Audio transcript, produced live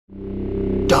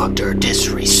doctor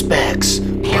disrespects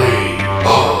play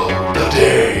of the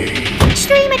day.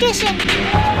 Extreme edition.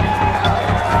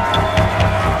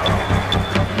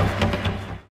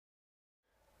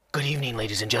 Good evening,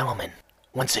 ladies and gentlemen.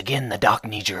 Once again, the doc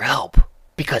needs your help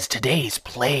because today's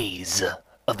plays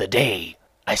of the day.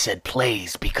 I said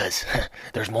plays because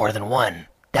there's more than one.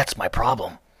 That's my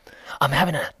problem. I'm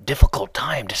having a difficult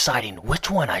time deciding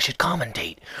which one I should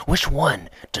commentate, which one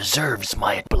deserves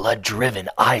my blood-driven,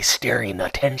 eye-staring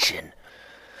attention.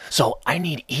 So I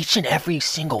need each and every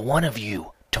single one of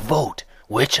you to vote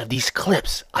which of these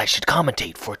clips I should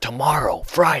commentate for tomorrow,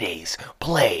 Friday's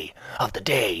Play of the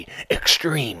Day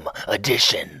Extreme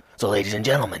Edition. So ladies and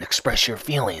gentlemen, express your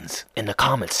feelings in the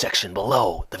comments section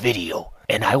below the video,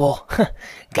 and I will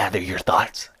gather your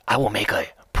thoughts. I will make a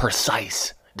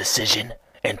precise decision.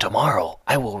 And tomorrow,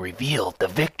 I will reveal the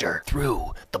victor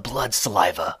through the blood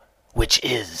saliva, which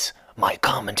is my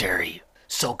commentary.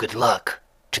 So good luck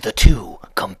to the two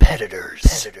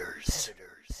competitors.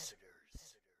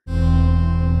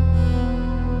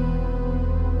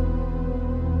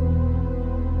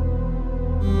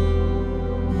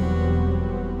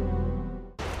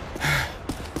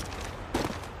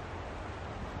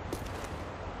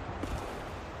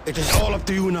 It is all up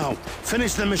to you now.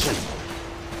 Finish the mission.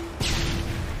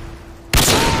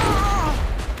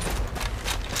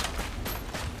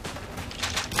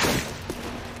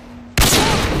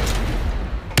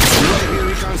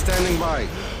 Recon standing by.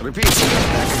 Repeat.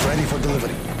 Package ready for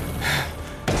delivery.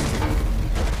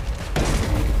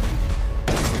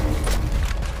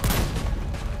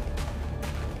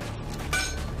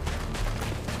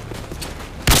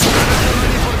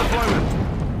 Ready for deployment.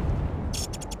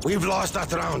 We've lost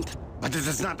that round, but it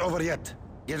is not over yet.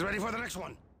 Get ready for the next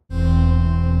one.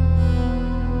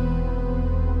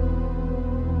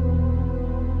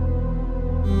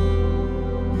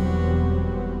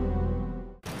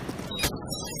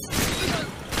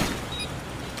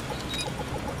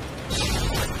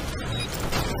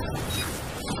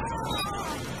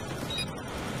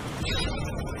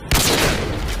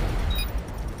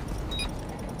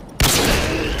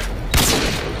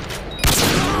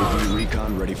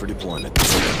 Recon ready for deployment.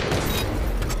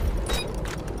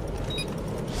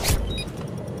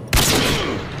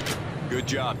 Good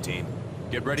job, team.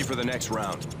 Get ready for the next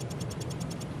round.